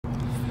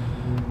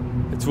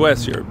It's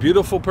Wes. You're a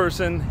beautiful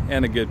person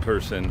and a good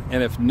person.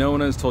 And if no one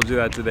has told you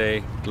that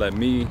today, let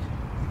me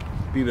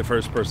be the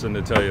first person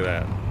to tell you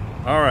that.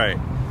 All right,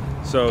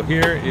 so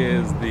here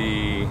is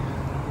the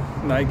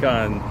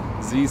Nikon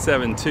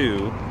Z7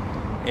 II,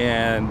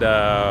 and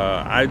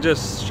I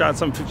just shot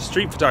some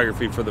street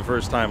photography for the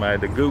first time. I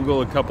had to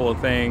Google a couple of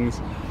things.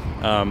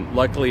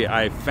 Luckily,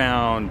 I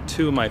found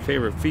two of my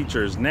favorite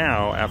features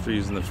now after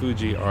using the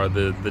Fuji are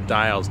the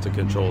dials to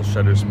control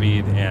shutter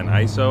speed and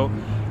ISO.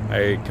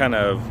 I kind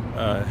of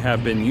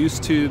have been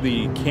used to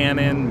the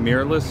Canon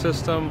mirrorless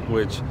system,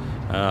 which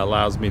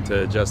allows me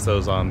to adjust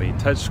those on the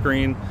touch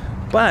screen.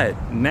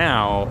 But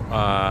now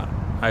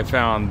I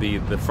found the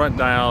front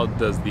dial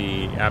does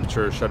the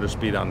aperture shutter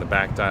speed on the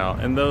back dial,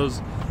 and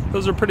those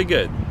are pretty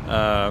good.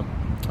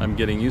 I'm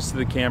getting used to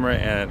the camera,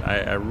 and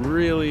I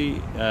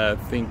really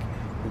think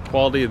the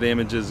quality of the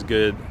image is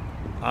good.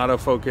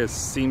 Autofocus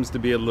seems to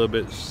be a little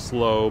bit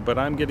slow, but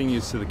I'm getting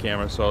used to the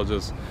camera, so I'll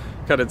just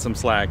cut it some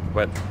slack.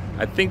 But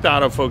I think the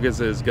autofocus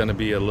is going to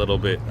be a little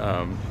bit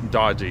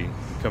dodgy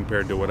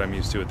compared to what I'm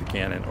used to with the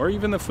Canon or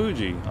even the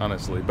Fuji,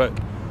 honestly. But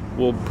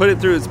we'll put it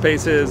through its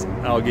paces.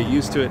 I'll get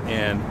used to it,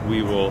 and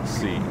we will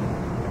see.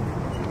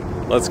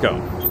 Let's go.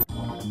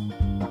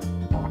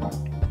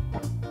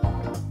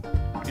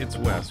 It's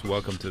Wes.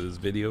 Welcome to this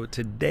video.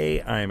 Today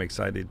I am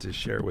excited to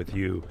share with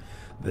you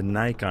the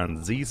Nikon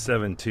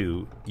Z7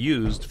 II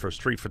used for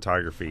street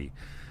photography.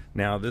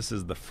 Now, this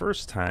is the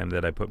first time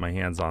that I put my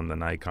hands on the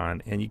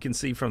Nikon, and you can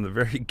see from the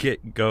very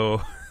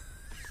get-go,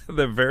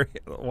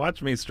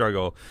 watch me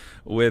struggle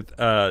with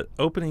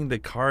opening the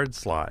card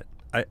slot.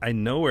 I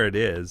know where it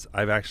is.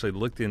 I've actually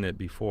looked in it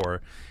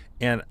before,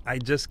 and I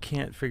just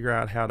can't figure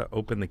out how to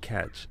open the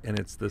catch, and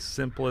it's the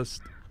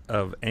simplest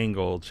of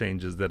angle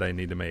changes that I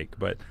need to make.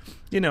 But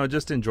you know,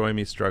 just enjoy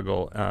me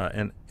struggle,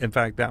 and in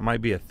fact that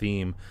might be a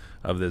theme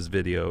of this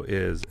video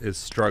is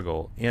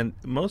struggle, and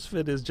most of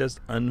it is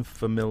just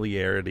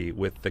unfamiliarity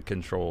with the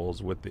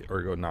controls, with the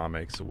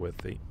ergonomics, with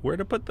the where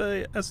to put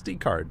the SD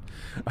card.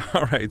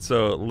 All right,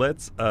 so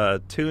let's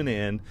tune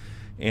in,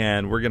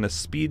 and we're gonna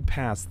speed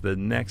past the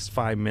next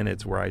 5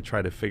 minutes where I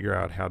try to figure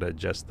out how to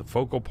adjust the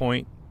focal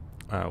point,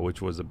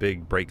 which was a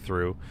big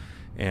breakthrough.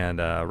 And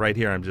right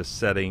here I'm just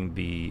setting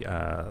the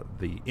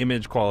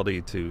image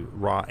quality to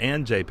RAW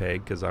and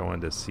JPEG because I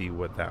wanted to see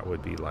what that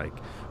would be like.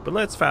 But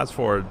let's fast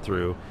forward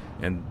through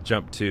and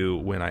jump to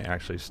when I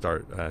actually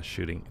start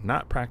shooting,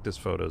 not practice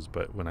photos,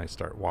 but when I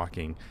start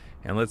walking.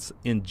 And let's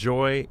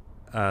enjoy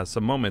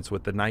some moments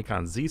with the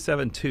Nikon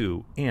Z7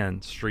 II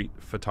and street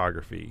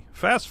photography.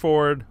 Fast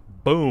forward,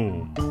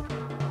 boom.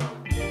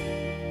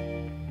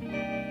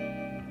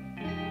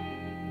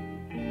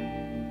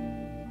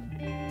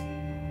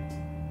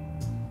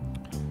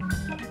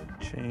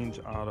 Change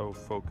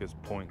autofocus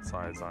point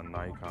size on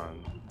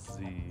Nikon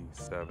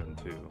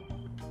Z7 II.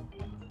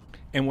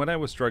 And what I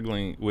was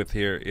struggling with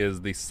here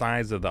is the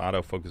size of the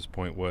autofocus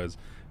point was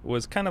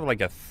kind of like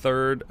a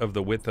third of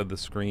the width of the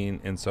screen,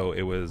 and so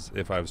it was,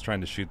 if I was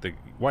trying to shoot the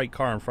white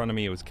car in front of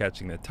me, it was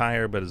catching the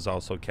tire, but it's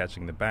also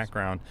catching the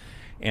background.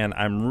 And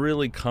I'm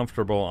really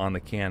comfortable on the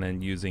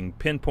Canon using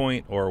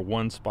pinpoint or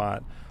one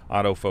spot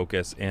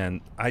autofocus, and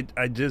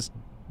I just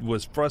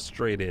was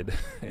frustrated,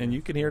 and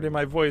you can hear it in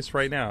my voice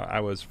right now. I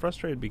was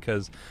frustrated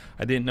because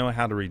I didn't know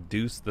how to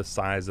reduce the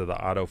size of the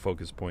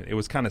autofocus point. It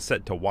was kind of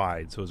set to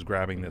wide, so it was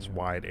grabbing this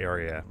wide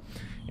area,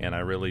 and I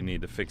really need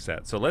to fix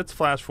that. So let's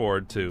flash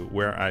forward to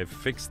where I've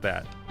fixed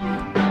that.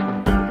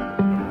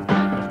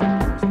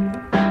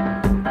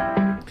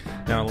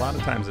 Now, a lot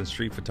of times in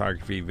street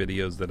photography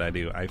videos that I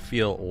do, I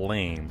feel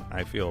lame.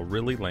 I feel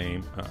really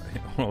lame.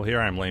 Well,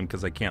 here I'm lame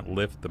because I can't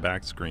lift the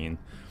back screen.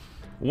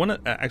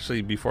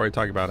 Actually, before I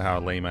talk about how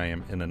lame I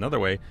am in another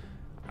way,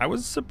 I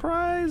was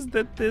surprised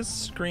that this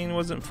screen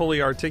wasn't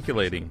fully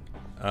articulating.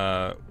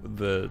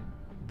 The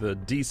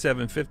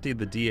D750,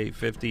 the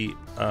D850,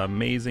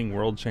 amazing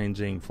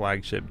world-changing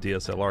flagship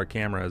DSLR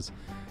cameras,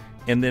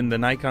 and then the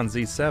Nikon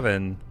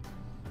Z7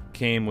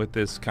 came with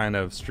this kind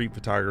of street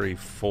photography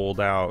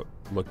fold-out,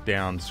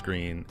 look-down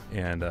screen,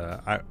 and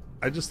I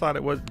just thought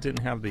it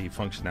didn't have the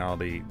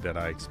functionality that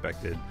I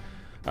expected.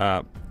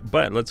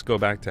 But let's go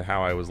back to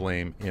how I was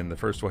lame in the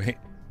first way.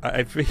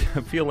 I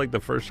feel like the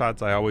first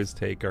shots I always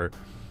take are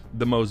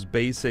the most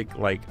basic,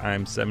 like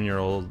I'm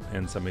 7-year-old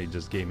and somebody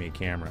just gave me a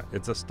camera.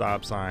 It's a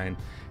stop sign,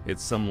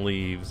 it's some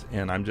leaves,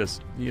 and I'm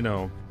just, you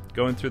know,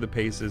 going through the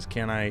paces.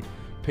 Can I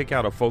pick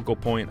out a focal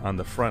point on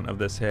the front of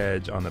this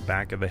hedge, on the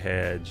back of the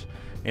hedge?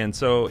 And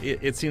so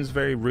it seems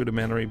very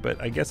rudimentary, but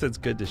I guess it's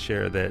good to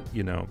share that,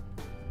 you know,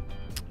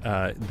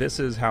 this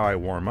is how I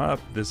warm up,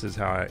 this is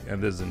how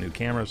and this is a new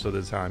camera, so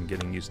this is how I'm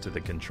getting used to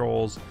the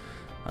controls.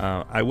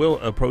 I will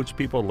approach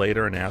people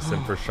later and ask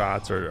them for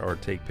shots or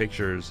take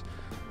pictures.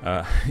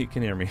 You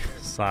can hear me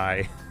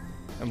sigh.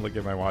 I'm looking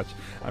at my watch.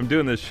 I'm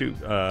doing this shoot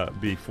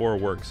before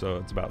work, so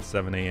it's about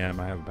 7 a.m.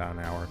 I have about an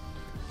hour.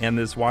 And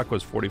this walk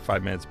was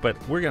 45 minutes, but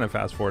we're gonna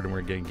fast forward and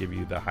we're gonna give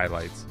you the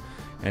highlights.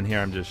 And here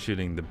I'm just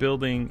shooting the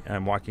building.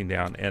 I'm walking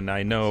down, and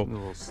I know it's a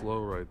little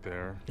slow right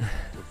there to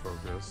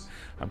focus.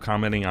 I'm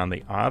commenting on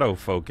the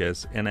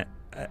autofocus, and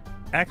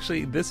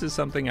actually, this is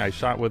something I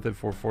shot with it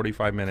for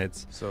 45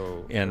 minutes.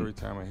 So and every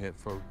time I hit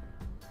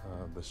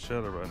the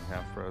shutter button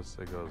half press,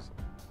 it goes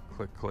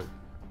click, click.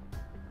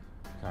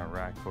 Kind of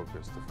rack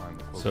focus to find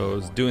the focus. So it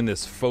was doing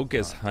this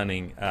focus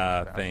hunting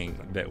thing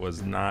that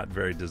was not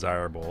very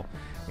desirable.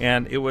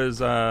 And it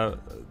was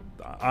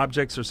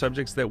objects or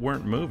subjects that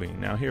weren't moving.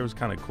 Now here was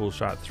kind of cool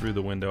shot through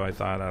the window. I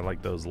thought I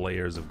like those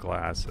layers of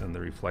glass and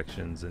the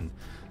reflections and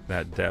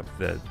that depth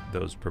that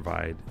those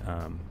provide.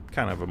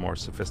 Kind of a more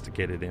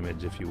sophisticated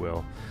image, if you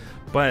will.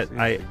 But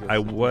I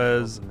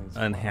was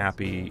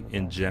unhappy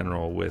in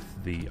general with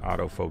the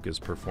autofocus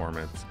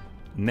performance.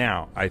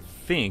 Now I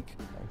think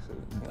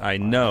I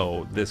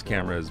know this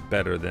camera is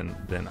better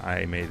than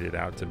I made it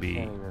out to be.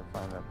 Can't even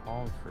find that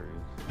palm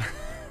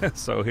tree.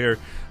 So here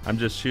I'm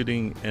just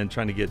shooting and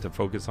trying to get to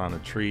focus on a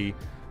tree.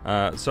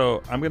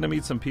 So I'm going to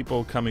meet some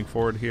people coming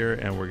forward here,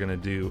 and we're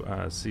going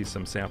to see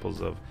some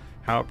samples of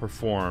how it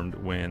performed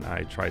when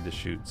I tried to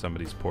shoot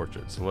somebody's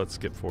portrait. So let's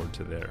skip forward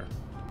to there.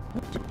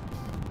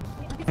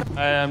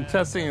 I'm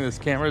testing this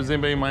camera. Does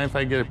anybody mind if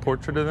I get a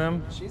portrait of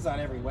them? She's on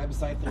every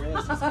website there is.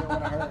 Just get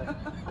one of her.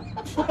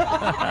 She's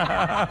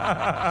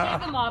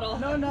a model.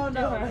 No.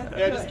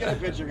 Yeah, just get a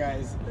picture,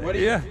 guys. What are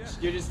you? Yeah.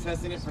 You're just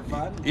testing it for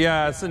fun?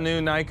 Yeah, it's a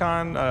new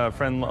Nikon. A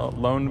friend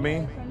loaned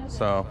me.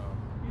 So.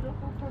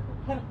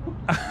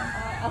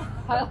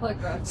 I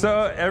like that.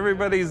 So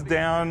everybody's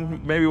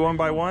down, maybe one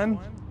by one.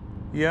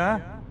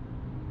 Yeah.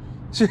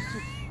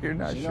 You're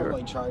not She sure.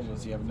 normally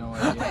charges. You have no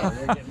idea.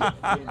 You're getting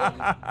paid.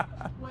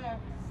 Where?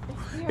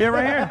 Yeah,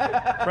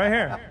 right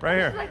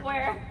here. Like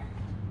where?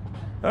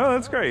 Oh,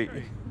 that's great.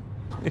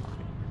 Okay.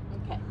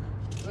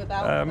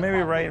 Without Maybe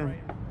right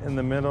in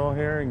the middle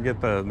here and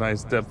get the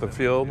nice depth of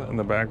field in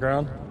the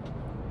background.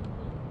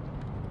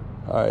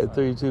 All right,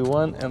 3, 2,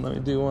 1, and let me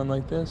do one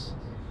like this.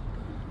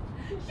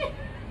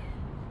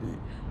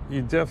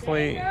 You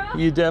definitely. I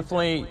didn't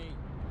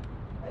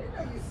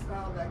know you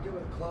smelled that good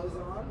with clothes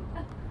on.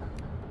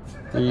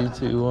 3,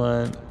 2,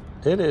 1.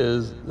 It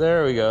is.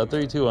 There we go.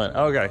 3, 2, 1.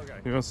 Okay.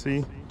 You want to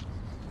see?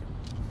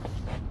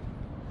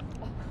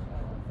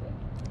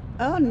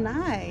 Oh,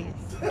 nice.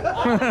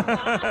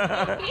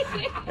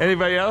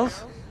 Anybody else?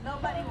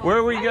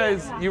 Where were you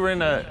guys? You were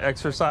in an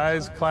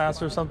exercise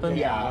class or something?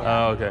 Yeah.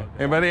 Oh, okay.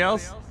 Anybody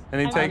else?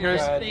 Any takers?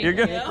 good. You're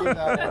good.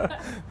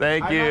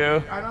 Thank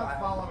you. I'm not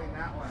following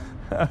that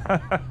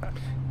one.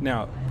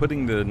 Now,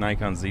 putting the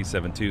Nikon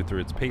Z7 II through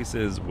its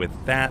paces, with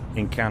that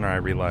encounter, I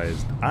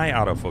realized eye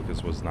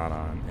autofocus was not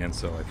on, and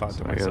so I thought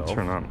to I myself, gotta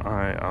turn on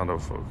eye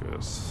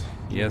autofocus.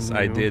 yes,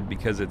 I did,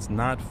 because it's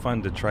not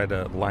fun to try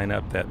to line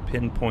up that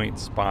pinpoint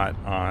spot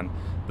on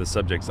the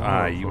subject's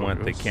eye. You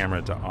want the Autofocus.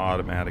 camera to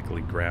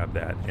automatically grab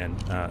that and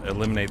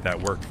eliminate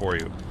that work for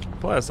you.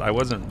 Plus, I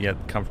wasn't yet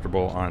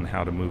comfortable on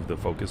how to move the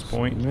focus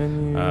point.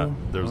 Menu,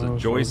 There was a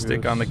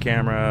joystick on the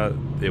camera.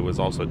 It was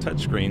also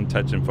touchscreen,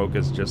 touch and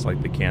focus, just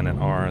like the Canon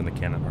R and the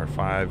Canon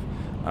R5.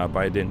 But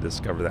I didn't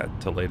discover that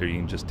till later. You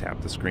can just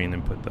tap the screen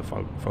and put the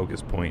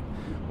focus point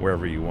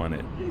wherever you want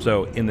it.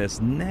 So in this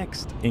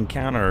next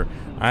encounter,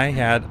 I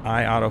had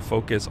eye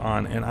autofocus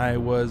on, and I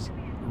was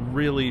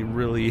really,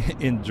 really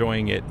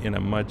enjoying it in a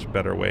much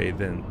better way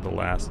than the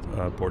last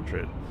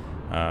portrait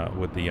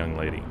with the young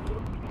lady.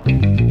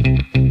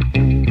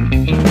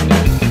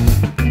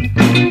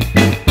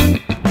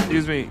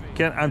 Excuse me,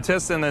 I'm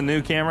testing a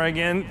new camera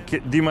again. Do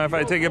you mind if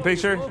I take a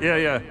picture?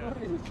 Yeah.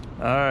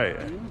 All right.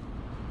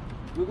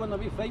 We're gonna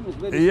be famous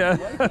very soon, Yeah.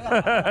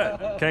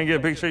 right? Can I get a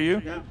picture of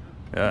you?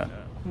 Yeah.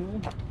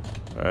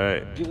 All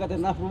right. You got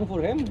enough room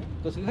for him?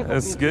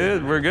 That's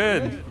good. We're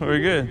good. We're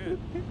good.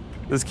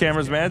 This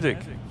camera's magic.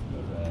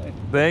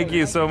 Thank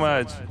you so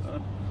much.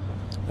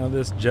 Now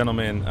this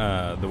gentleman,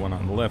 the one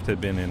on the left, had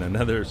been in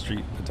another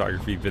street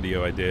photography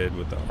video I did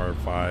with the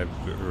R5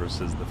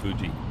 versus the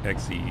Fuji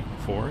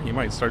XE4. You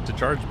might start to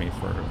charge me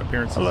for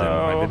appearances in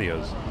my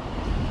videos.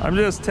 I'm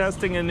just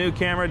testing a new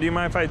camera. Do you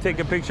mind if I take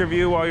a picture of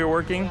you while you're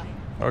working?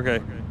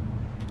 Okay.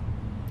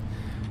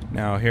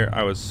 Now here,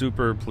 I was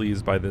super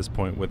pleased by this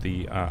point with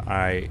the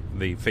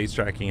the face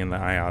tracking and the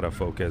eye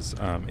autofocus.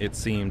 It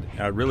seemed,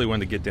 I really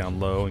wanted to get down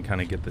low and kind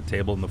of get the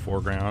table in the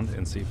foreground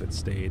and see if it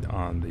stayed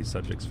on the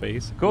subject's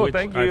face. Cool, which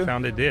thank you. I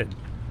found it did.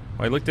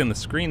 Well, I looked in the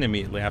screen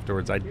immediately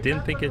afterwards. I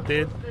didn't think it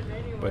did,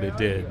 but it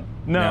did.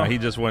 No. Now, he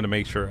just wanted to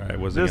make sure I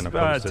wasn't Just, going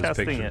to post his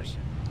testing pictures.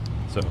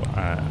 So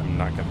I'm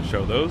not going to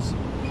show those.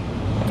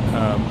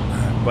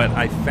 But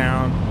I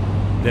found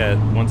that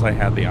once I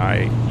had the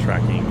eye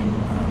tracking,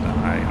 the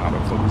eye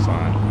autofocus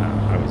on,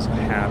 I was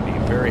happy,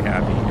 very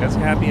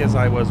happy as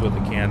I was with the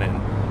Canon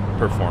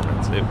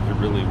performance. It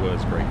really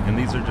was great. And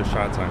these are just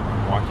shots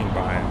I'm walking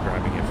by, I'm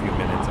grabbing a few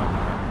minutes.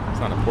 It's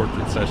not a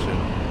portrait session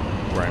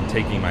where I'm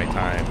taking my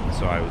time,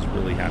 so I was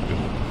really happy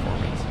with the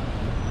performance.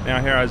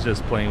 Now here I was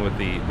just playing with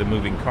the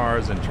moving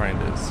cars and trying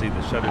to see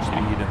the shutter speed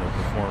and the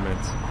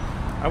performance.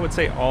 I would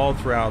say all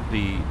throughout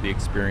the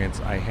experience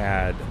I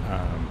had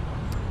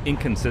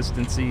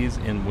inconsistencies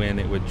in when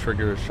it would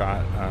trigger a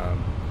shot,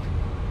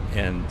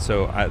 and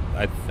so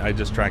I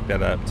just tracked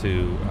that up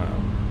to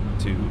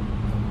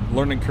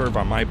learning curve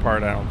on my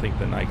part. I don't think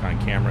the Nikon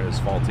camera is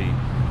faulty,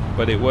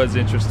 but it was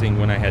interesting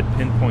when I had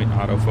pinpoint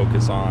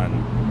autofocus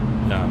on.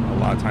 A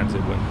lot of times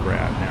it wouldn't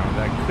grab. Now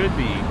that could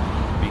be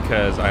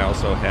because I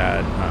also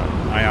had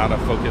eye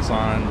autofocus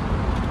on,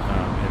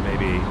 and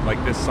maybe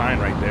like this sign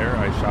right there,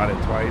 I shot it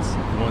twice.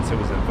 Once it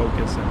was in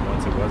focus and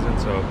once it wasn't,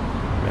 so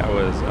that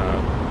was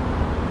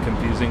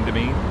confusing to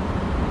me.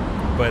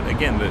 But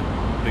again, the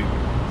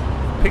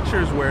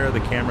pictures where the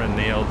camera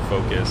nailed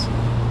focus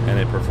and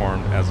it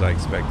performed as I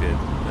expected.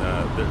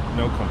 There's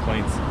no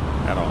complaints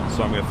at all.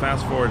 So I'm going to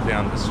fast forward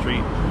down the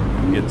street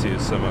and get to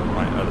some of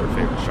my other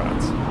favorite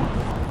shots.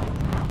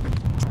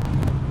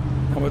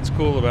 What's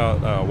cool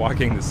about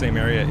walking the same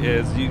area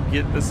is you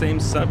get the same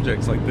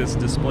subjects, like this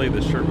display,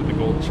 the shirt with the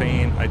gold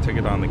chain. I took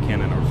it on the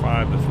Canon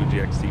R5, the Fuji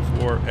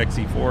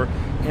XE4,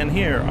 and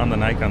here on the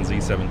Nikon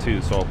Z7 II.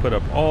 So I'll put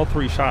up all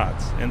three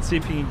shots and see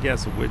if you can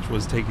guess which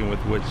was taken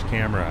with which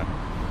camera.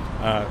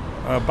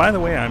 By the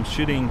way, I'm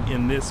shooting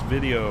in this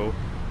video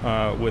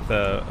with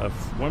a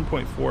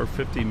 1.4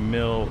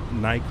 50mm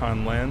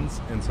Nikon lens,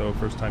 and so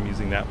first time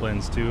using that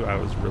lens too. I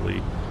was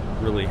really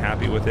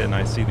happy with it, and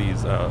I see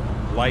these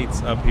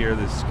lights up here,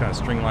 this kind of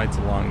string lights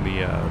along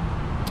the I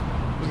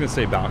was gonna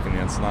say balcony.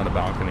 It's not a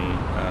balcony.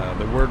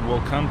 The word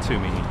will come to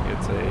me.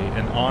 It's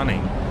an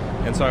awning,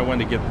 and so I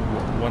wanted to get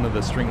one of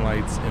the string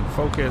lights in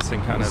focus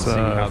and kind of see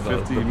how the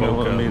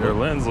 50mm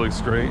lens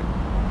looks great.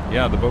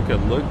 Yeah, the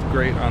bokeh looked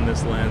great on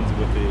this lens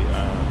with the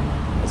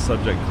a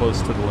subject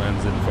close to the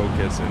lens in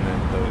focus, and then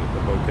the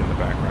bokeh in the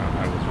background.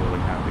 I was really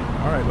happy.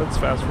 All right, let's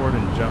fast forward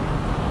and jump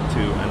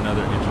to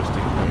another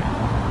interesting point.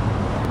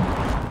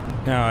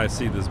 Now I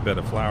see this bed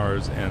of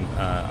flowers, and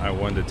I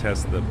wanted to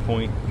test the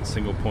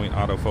single point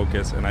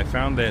autofocus, and I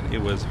found that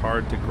it was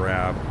hard to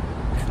grab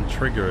and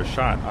trigger a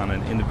shot on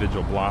an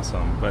individual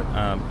blossom. But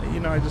you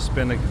know, I just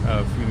spent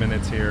a few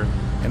minutes here,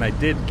 and I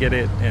did get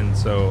it, and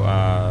so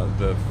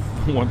the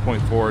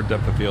 1.4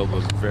 depth of field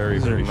was very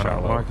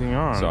shallow. Locking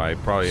on. So I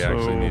probably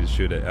actually need to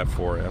shoot at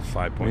f4,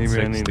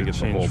 f5.6 to get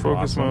the whole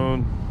focus blossom.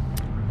 mode.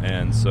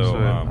 And so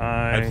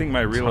I think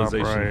my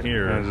realization right,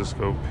 here, and just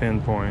go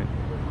pinpoint,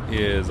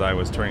 is I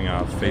was turning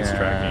off face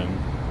tracking.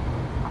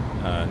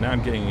 Now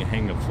I'm getting a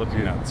hang of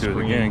flipping out the screen. Do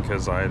it again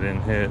because I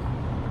didn't hit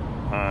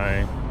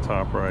eye,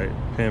 top right,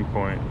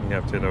 pinpoint. You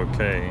have to hit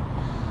OK.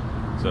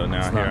 So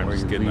now here I'm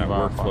just getting that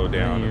workflow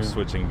down of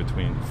switching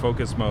between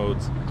focus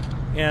modes,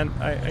 and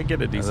I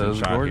get a decent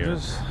shot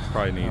gorgeous? Here.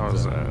 Probably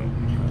needs a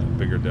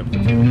bigger depth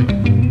of field.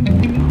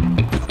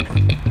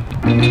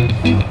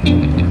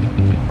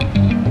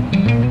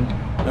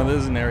 Now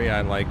this is an area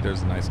I like.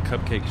 There's a nice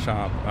cupcake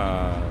shop,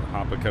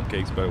 Hoppa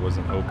Cupcakes, but it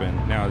wasn't open.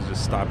 Now I was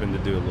just stopping to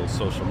do a little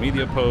social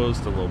media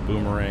post, a little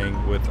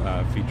boomerang with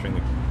featuring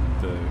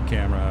the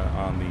camera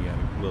on the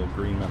little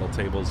green metal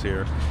tables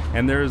here.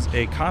 And there's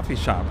a coffee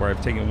shop where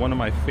I've taken one of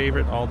my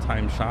favorite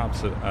all-time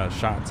shots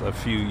a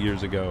few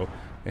years ago.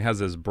 It has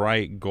this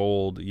bright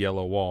gold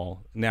yellow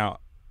wall. Now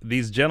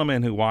these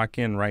gentlemen who walk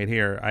in right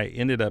here, I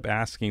ended up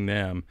asking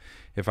them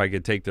if I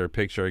could take their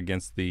picture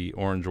against the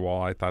orange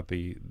wall. I thought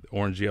the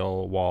orange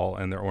yellow wall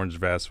and their orange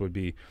vest would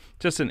be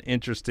just an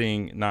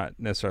interesting, not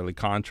necessarily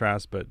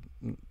contrast, but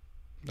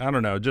I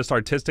don't know, just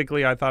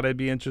artistically I thought it'd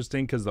be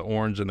interesting because the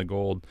orange and the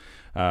gold,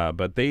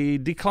 but they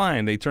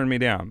declined. They turned me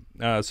down.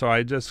 So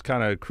I just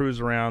kind of cruise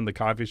around the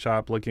coffee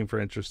shop looking for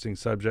interesting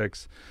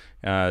subjects,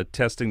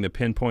 testing the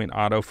pinpoint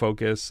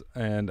autofocus.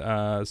 And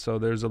so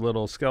there's a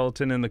little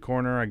skeleton in the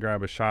corner. I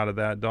grab a shot of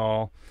that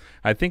doll.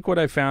 I think what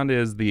I found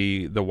is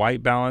the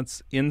white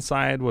balance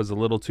inside was a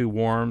little too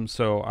warm,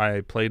 so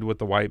I played with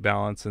the white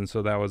balance, and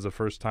so that was the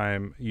first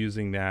time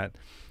using that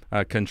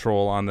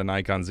control on the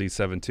Nikon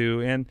Z7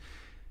 II, and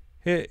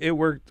it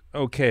worked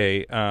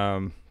okay.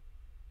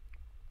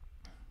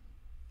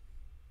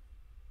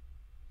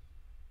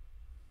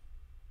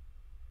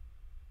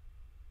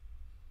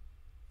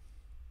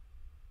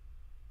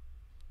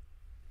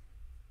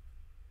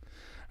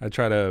 I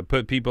try to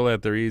put people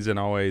at their ease and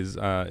always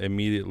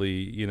immediately,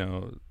 you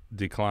know,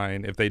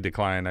 decline. If they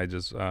decline, I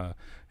just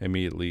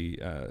immediately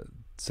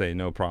say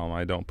no problem.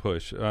 I don't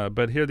push.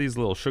 But here are these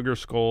little sugar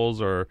skulls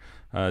or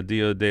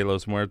Dia de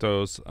los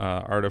Muertos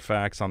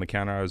artifacts on the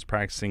counter. I was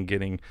practicing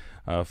getting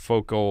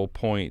focal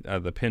point,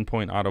 the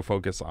pinpoint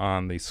autofocus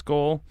on the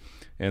skull.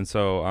 And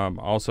so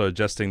also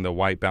adjusting the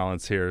white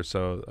balance here.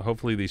 So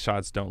hopefully these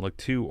shots don't look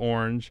too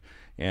orange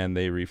and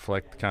they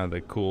reflect kind of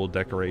the cool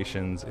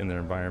decorations in their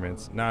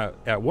environments. Now,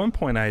 at one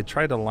point I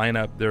tried to line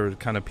up, there were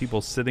kind of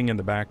people sitting in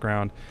the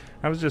background.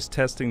 I was just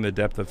testing the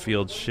depth of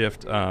field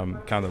shift,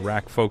 kind of the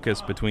rack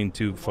focus between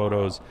two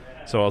photos.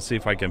 So I'll see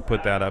if I can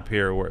put that up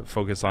here where it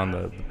focus on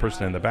the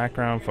person in the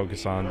background,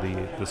 focus on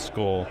the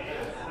skull.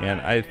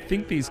 And I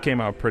think these came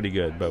out pretty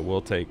good, but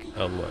we'll take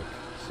a look.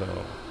 So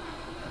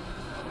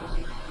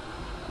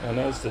I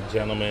noticed the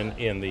gentleman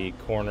in the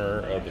corner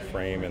of the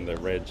frame in the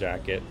red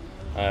jacket.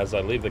 As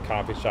I leave the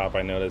coffee shop,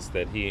 I noticed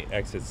that he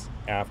exits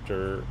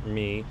after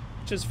me,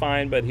 which is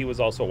fine, but he was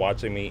also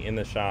watching me in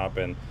the shop.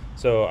 And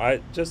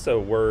so just a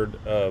word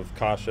of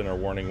caution or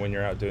warning: when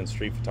you're out doing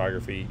street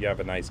photography, you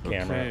have a nice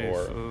camera, okay,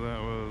 or so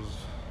that was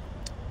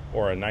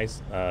or a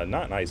nice,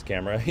 not nice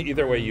camera.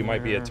 Either way, you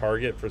might be a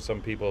target for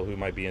some people who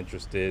might be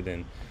interested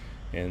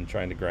in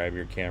trying to grab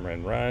your camera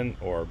and run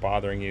or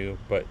bothering you.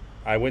 But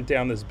I went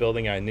down this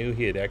building. I knew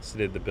he had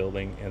exited the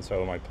building, and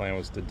so my plan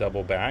was to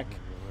double back.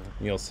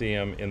 You'll see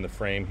him in the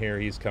frame here.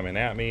 He's coming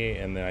at me,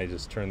 and then I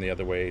just turn the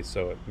other way,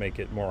 so it make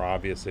it more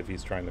obvious if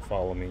he's trying to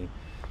follow me.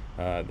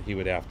 He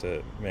would have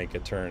to make a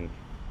turn.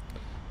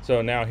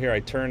 So now here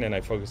I turn and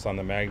I focus on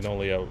the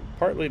magnolia,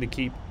 partly to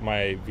keep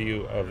my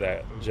view of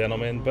that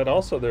gentleman, but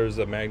also there's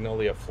a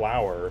magnolia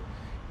flower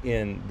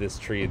in this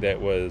tree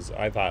that was,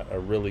 I thought, a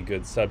really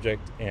good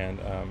subject. And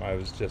I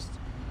was just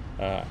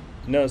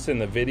noticing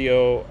the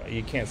video,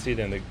 you can't see it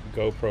in the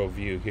GoPro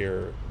view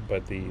here,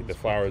 but the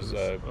flower is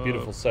a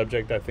beautiful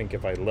subject. I think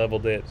if I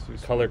leveled it,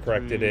 color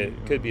corrected it,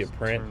 it could be a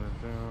print,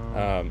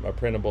 a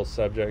printable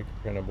subject,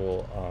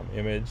 printable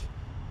image.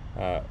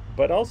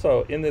 But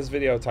also in this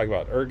video I talk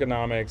about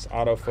ergonomics,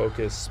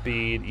 autofocus,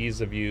 speed, ease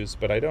of use,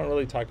 but I don't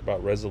really talk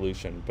about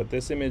resolution. But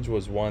this image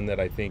was one that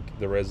I think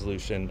the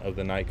resolution of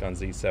the Nikon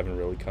Z7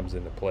 really comes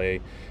into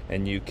play,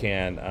 and you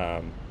can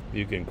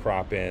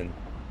crop in,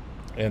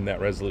 and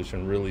that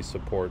resolution really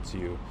supports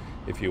you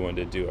if you want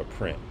to do a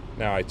print.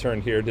 Now I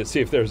turned here to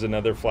see if there's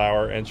another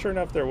flower, and sure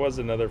enough there was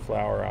another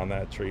flower on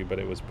that tree, but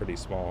it was pretty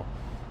small,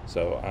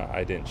 so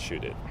I didn't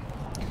shoot it.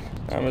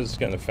 I'm just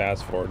going to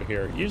fast forward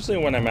here. Usually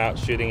when I'm out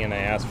shooting and I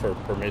ask for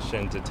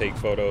permission to take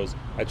photos,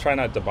 I try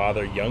not to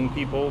bother young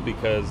people,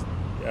 because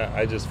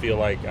I just feel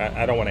like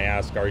I don't want to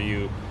ask, are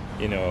you,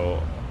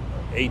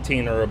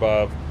 18 or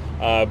above?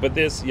 But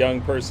this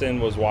young person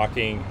was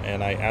walking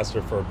and I asked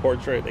her for a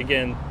portrait.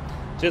 Again,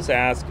 just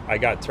ask. I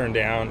got turned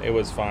down. It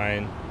was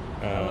fine.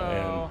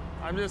 Hello.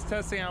 I'm just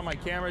testing out my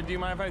camera. Do you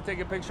mind if I take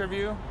a picture of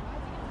you?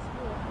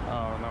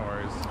 Oh, no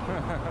worries.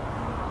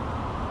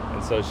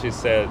 And so she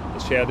said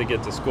she had to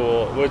get to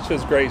school, which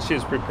was great. She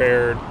was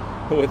prepared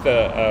with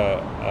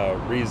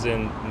a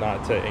reason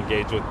not to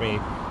engage with me,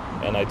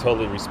 and I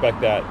totally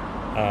respect that.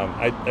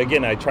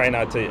 I try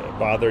not to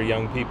bother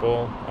young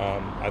people.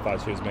 I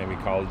thought she was maybe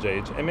college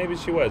age, and maybe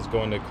she was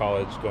going to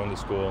college, going to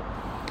school.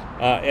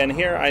 And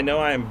here I know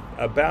I'm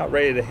about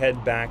ready to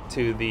head back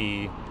to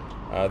the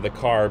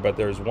car, but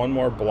there's one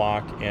more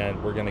block,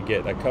 and we're going to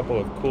get a couple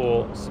of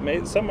cool, some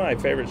of my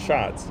favorite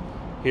shots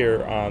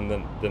here on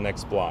the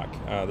next block.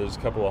 There's a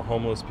couple of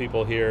homeless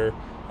people here.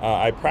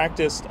 I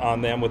practiced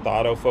on them with the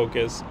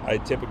autofocus. I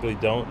typically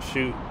don't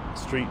shoot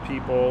street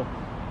people.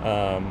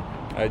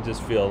 I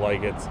just feel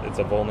like it's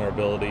a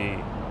vulnerability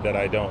that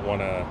I don't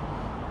want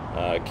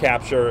to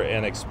capture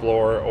and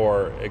explore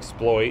or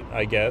exploit,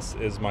 I guess,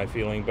 is my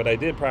feeling. But I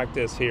did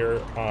practice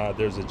here.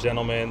 There's a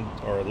gentleman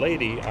or a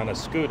lady on a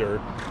scooter,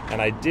 and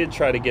I did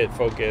try to get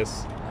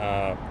focus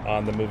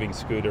on the moving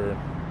scooter.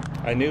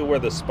 I knew where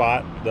the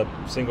spot, the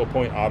single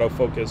point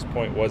autofocus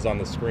point was on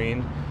the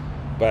screen,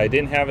 but I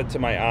didn't have it to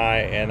my eye,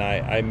 and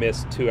I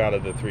missed 2 out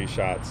of the 3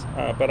 shots.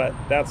 But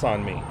that's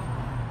on me.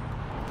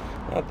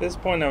 At this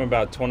point, I'm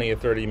about 20 or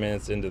 30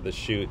 minutes into the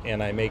shoot,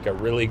 and I make a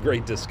really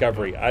great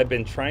discovery. I've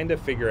been trying to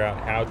figure out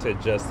how to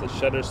adjust the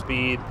shutter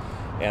speed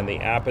and the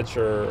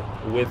aperture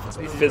with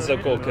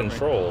physical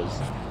controls.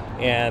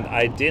 And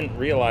I didn't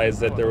realize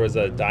that there was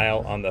a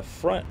dial on the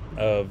front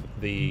of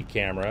the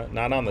camera,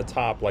 not on the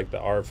top like the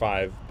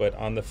R5, but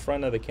on the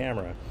front of the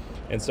camera.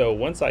 And so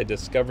once I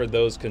discovered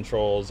those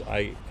controls,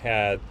 I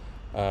had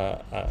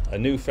a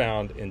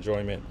newfound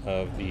enjoyment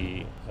of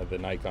the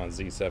Nikon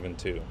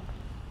Z7 II.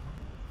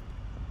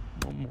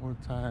 One more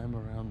time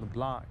around the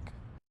block.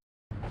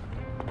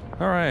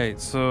 All right,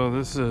 so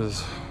this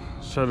is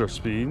shutter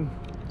speed,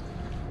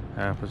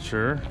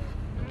 aperture.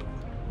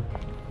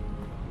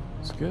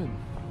 It's good.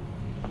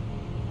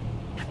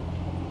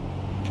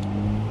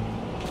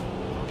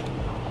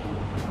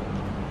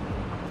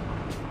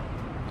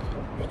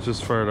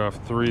 Just fired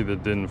off 3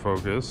 that didn't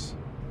focus.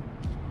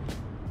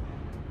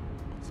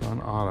 It's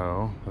on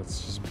auto.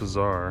 That's just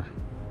bizarre.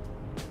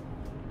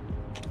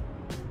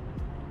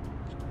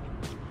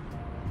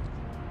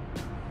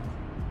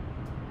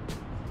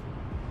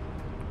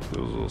 Feels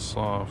a little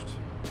soft.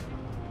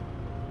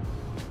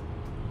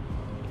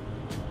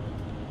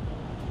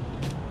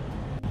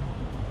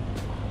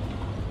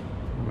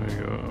 There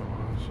you go.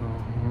 So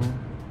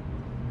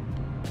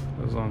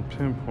it's on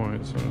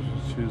pinpoint, so I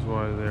just choose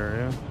wide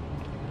area.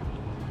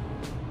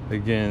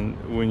 Again,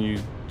 when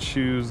you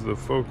choose the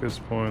focus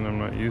point, I'm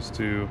not used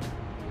to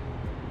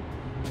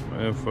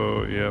my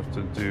info, you have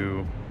to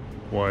do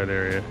wide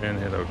area and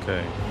hit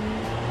OK.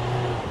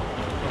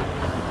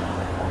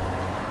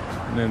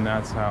 And then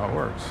that's how it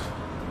works.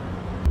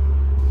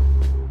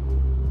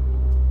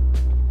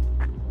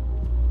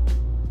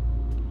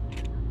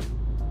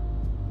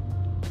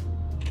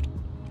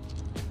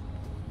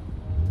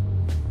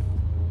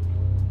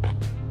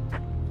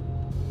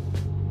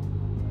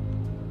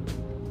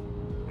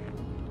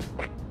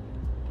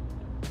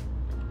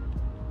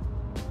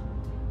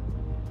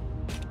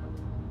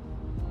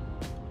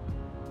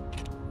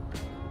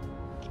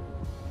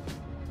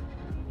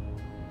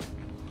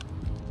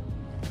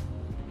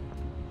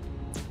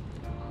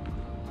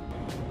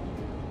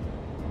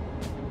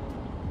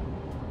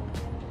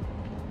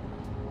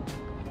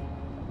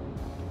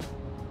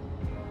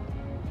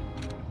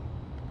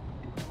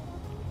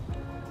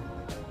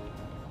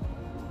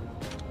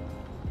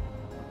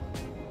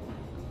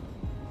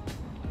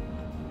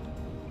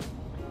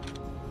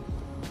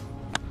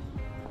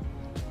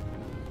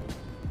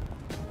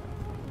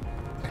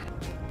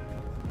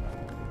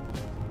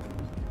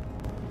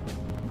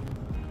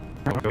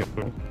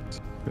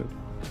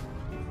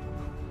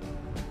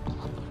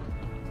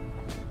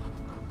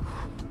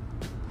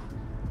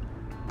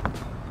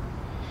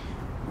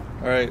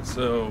 All right,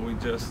 so we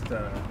just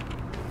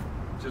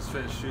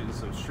finished shooting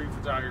some street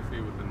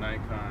photography with the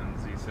Nikon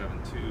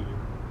Z7 II.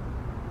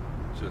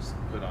 Just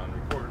put on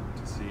record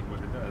to see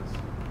what it does.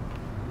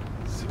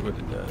 See what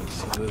it does.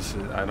 So this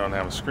is, I don't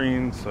have a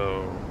screen,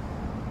 so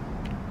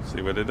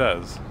see what it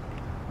does.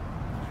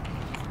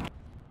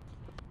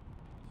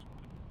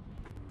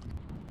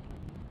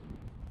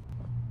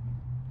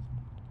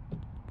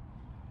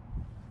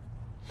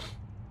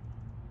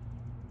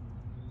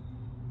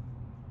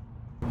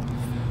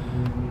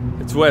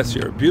 It's Wes.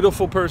 You're a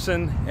beautiful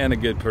person and a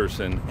good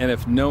person. And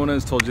if no one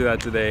has told you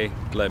that today,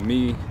 let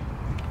me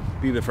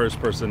be the first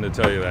person to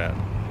tell you that.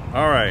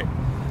 All right.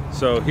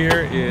 So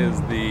here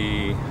is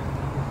the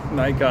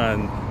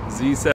Nikon Z7.